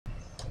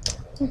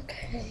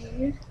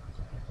Okay.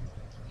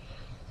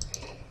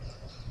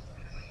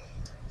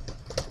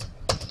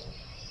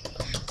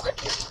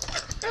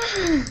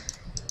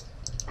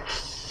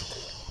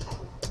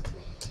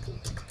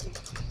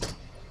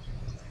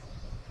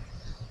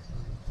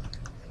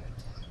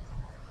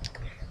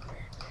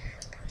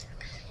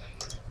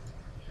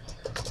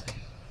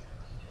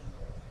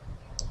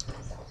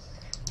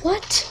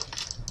 What?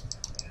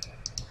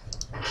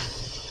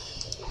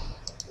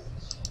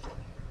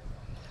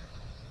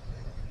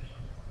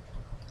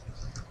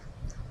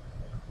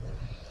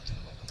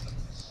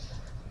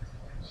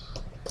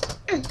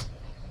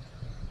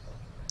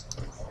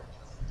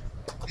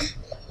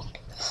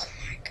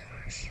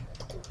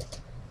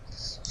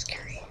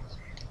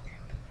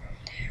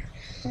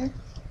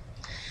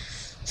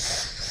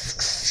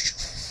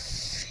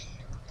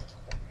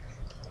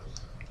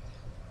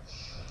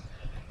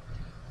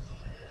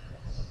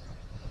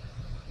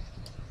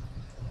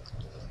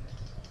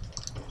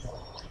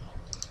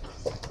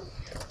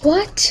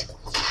 What?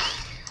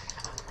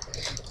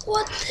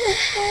 What the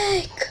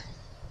heck?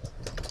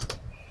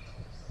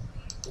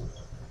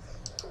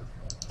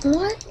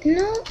 What?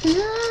 No,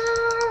 no!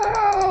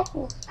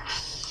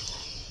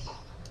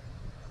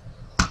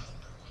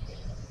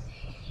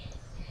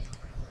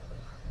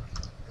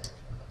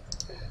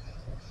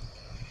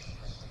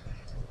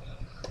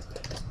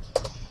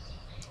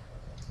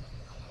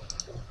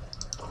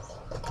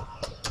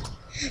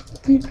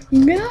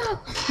 No!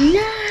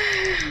 No!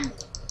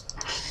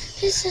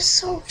 This is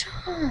so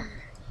dumb.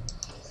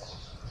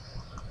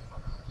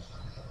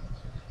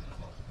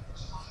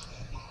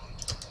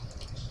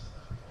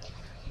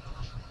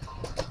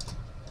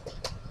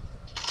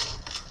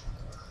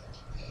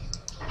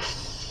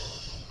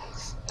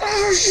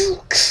 Are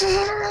you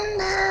kidding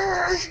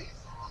me?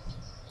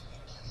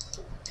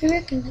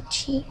 You're gonna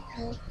cheat?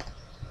 Nope.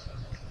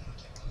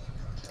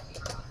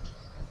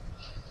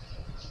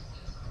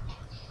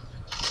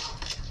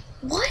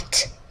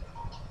 What?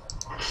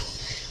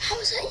 How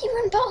is that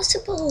even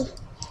possible?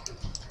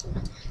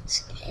 This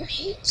game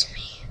hates me.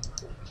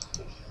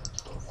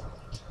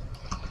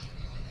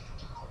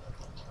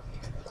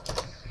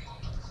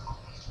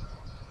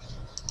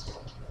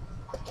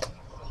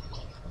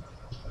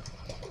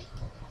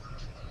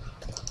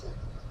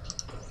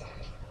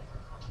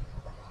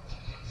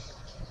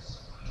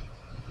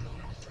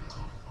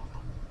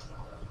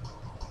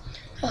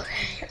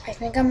 Okay, I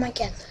think I might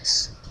get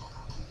this.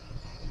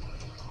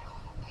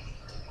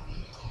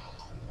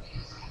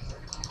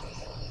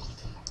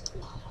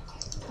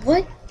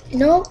 What?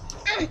 No.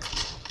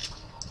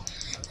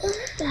 Oh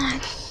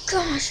my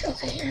gosh.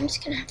 Okay, I'm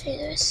just gonna have to do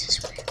this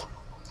way.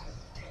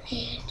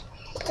 And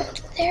put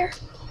it there.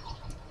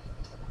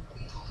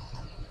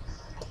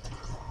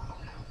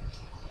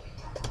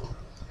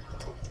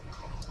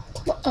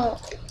 Oh,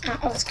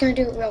 I was gonna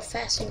do it real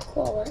fast and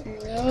cool, but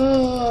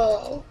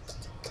no.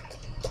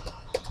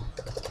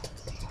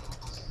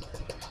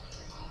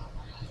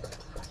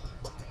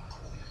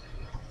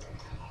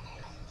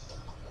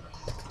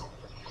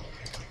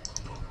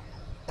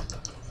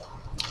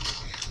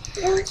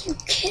 Are you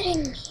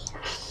kidding me?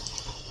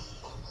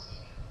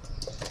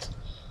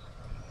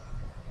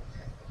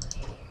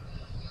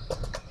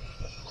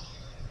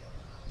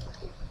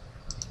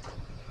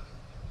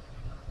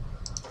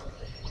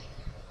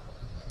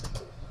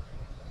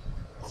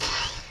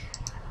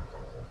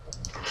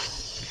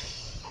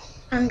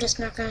 I'm just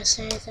not gonna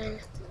say anything.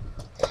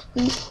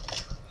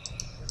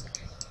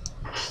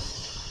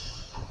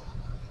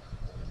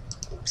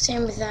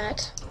 Same with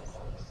that.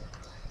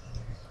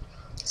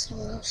 Some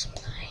low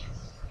supply.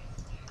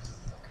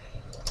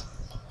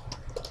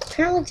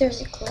 Apparently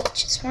there's a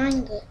glitch. It's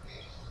finding the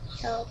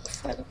yellow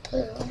before the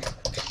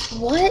blue.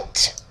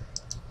 What?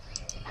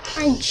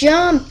 I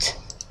jumped!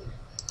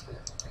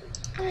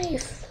 I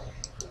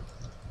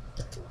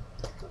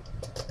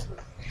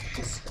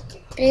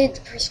forbid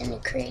the person who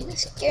created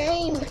this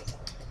game.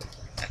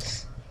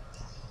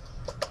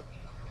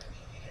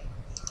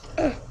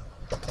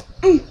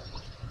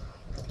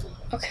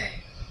 Okay.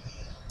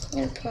 I'm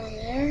gonna put on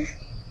there.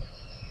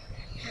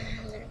 And then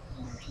I'm gonna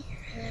put on here.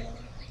 And then I'm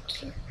gonna put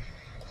here.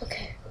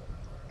 Okay.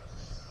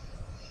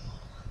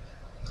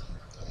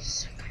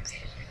 So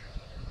confusing.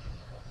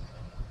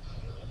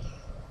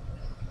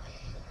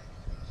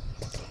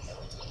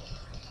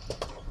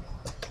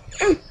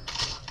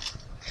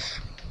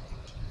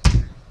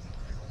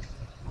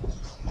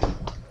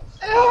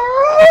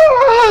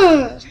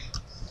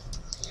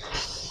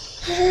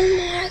 Oh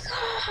my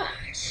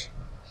gosh.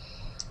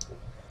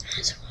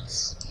 That's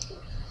gross.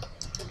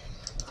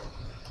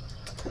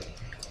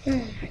 Oh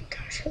my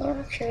gosh,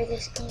 whoever created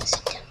this game is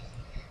dumb.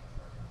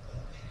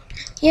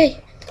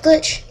 Yay, the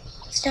glitch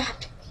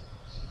stopped.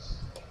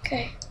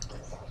 Okay.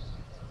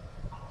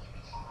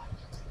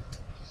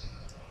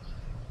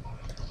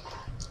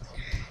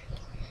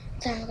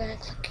 Then I'm gonna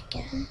click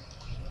again.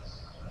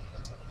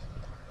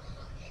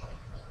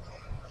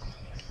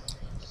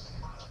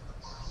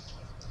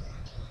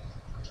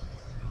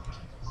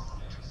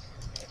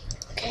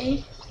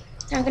 Okay.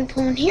 Now I'm gonna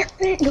pull in here.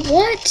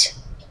 What?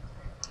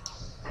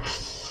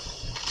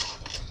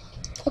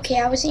 Okay,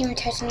 I wasn't even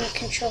touching the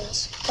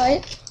controls,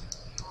 but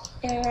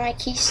my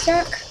key's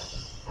stuck,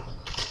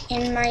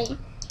 and my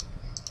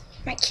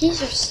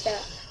keys are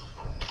stuck.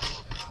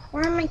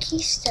 Why are my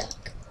keys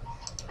stuck?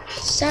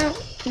 Stop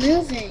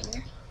moving.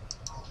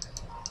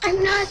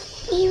 I'm not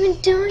even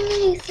doing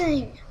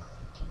anything.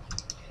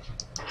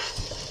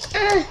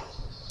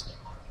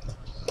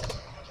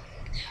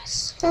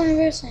 That's so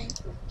embarrassing.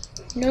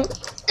 Nope.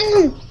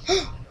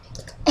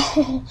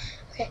 Oh,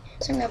 okay,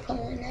 so I'm gonna put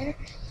one in there.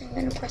 I'm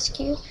gonna press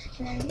Q,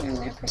 and then I'm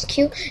gonna press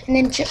Q, and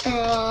then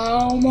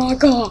oh my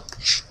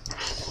gosh.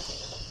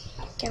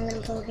 Okay, I'm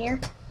gonna put one here.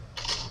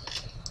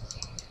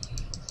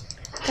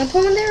 I'm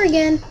put one there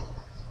again.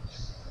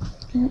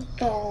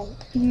 Oh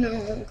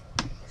no.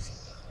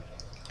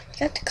 I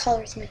got the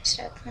colors mixed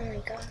up. Oh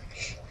my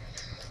gosh.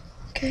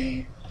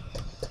 Okay,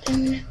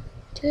 I'm gonna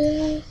do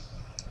that.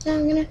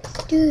 I'm gonna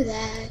do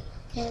that,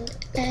 and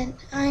then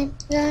I'm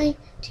going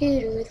to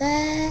do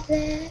that.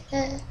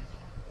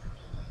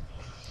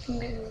 I'm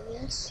gonna do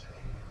this.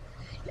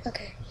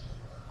 Okay.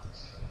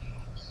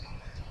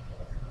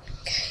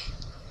 Okay.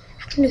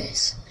 I can do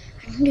this.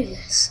 I can do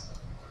this.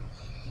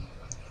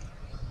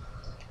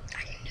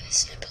 I can do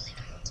this. I believe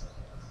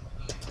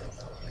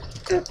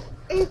it.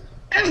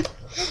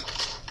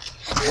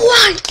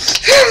 What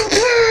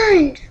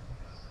happened?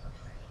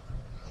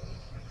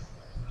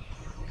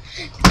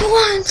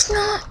 It's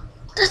not.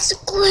 That's a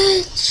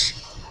glitch.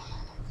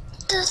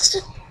 That's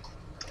a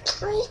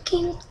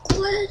freaking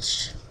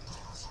glitch.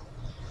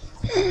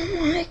 Oh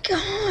my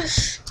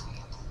gosh.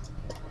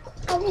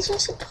 How was that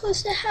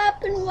supposed to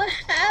happen? What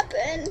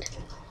happened?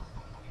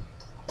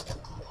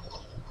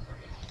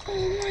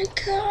 Oh my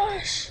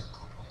gosh.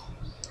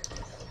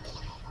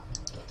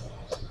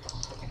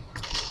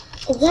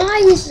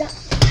 Why is that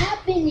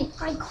happening?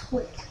 I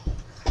quit.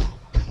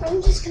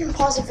 I'm just gonna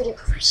pause the video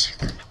for a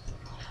second.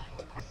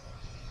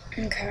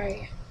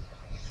 Okay.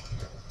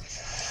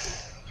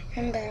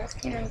 I'm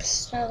back and I'm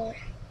still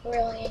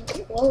really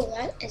angry. Whoa,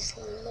 that is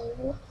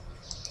low.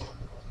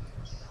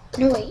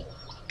 No, wait.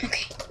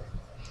 Okay.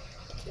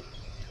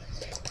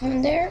 Put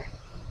one there.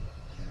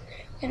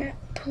 I'm gonna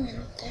put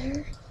one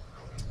there.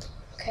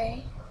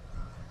 Okay.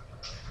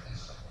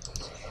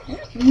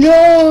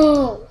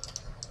 No!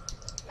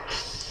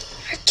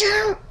 I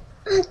didn't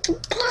want the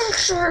black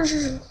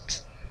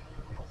sergeant.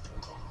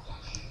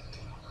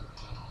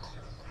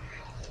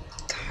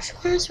 Gosh,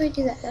 why must I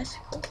do that? That's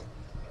cool.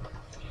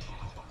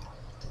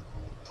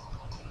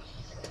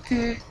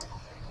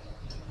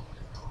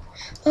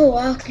 Oh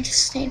wow, I can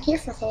just stand here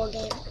for the whole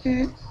game.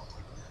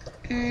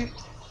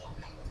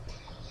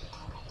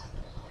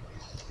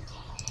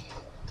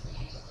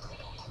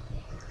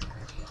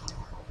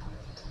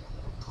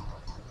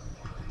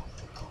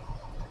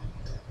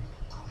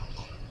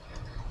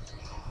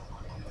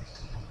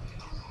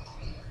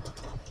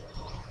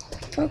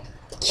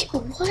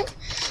 What?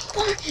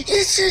 What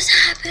is this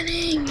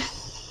happening?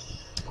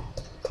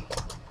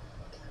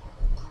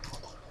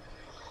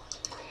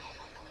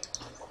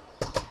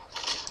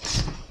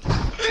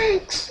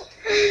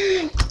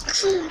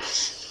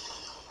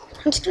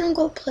 I'm just gonna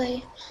go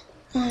play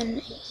on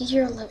an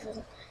easier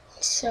level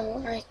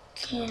so I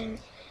can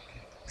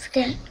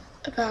forget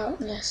about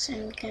this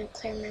and gonna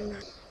clear my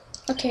mind.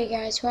 Okay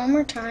guys, one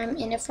more time,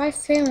 and if I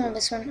fail on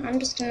this one, I'm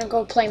just gonna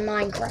go play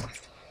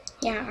Minecraft.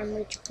 Yeah, I'm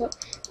reachable.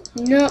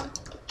 No,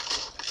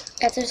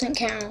 that doesn't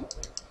count.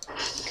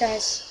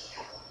 Guys,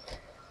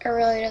 it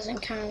really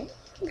doesn't count.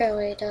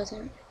 Really, it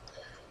doesn't.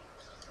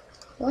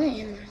 What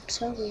am I? I'm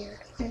so weird.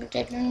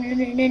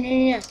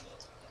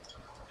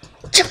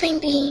 Jumping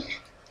bean.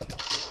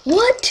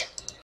 What?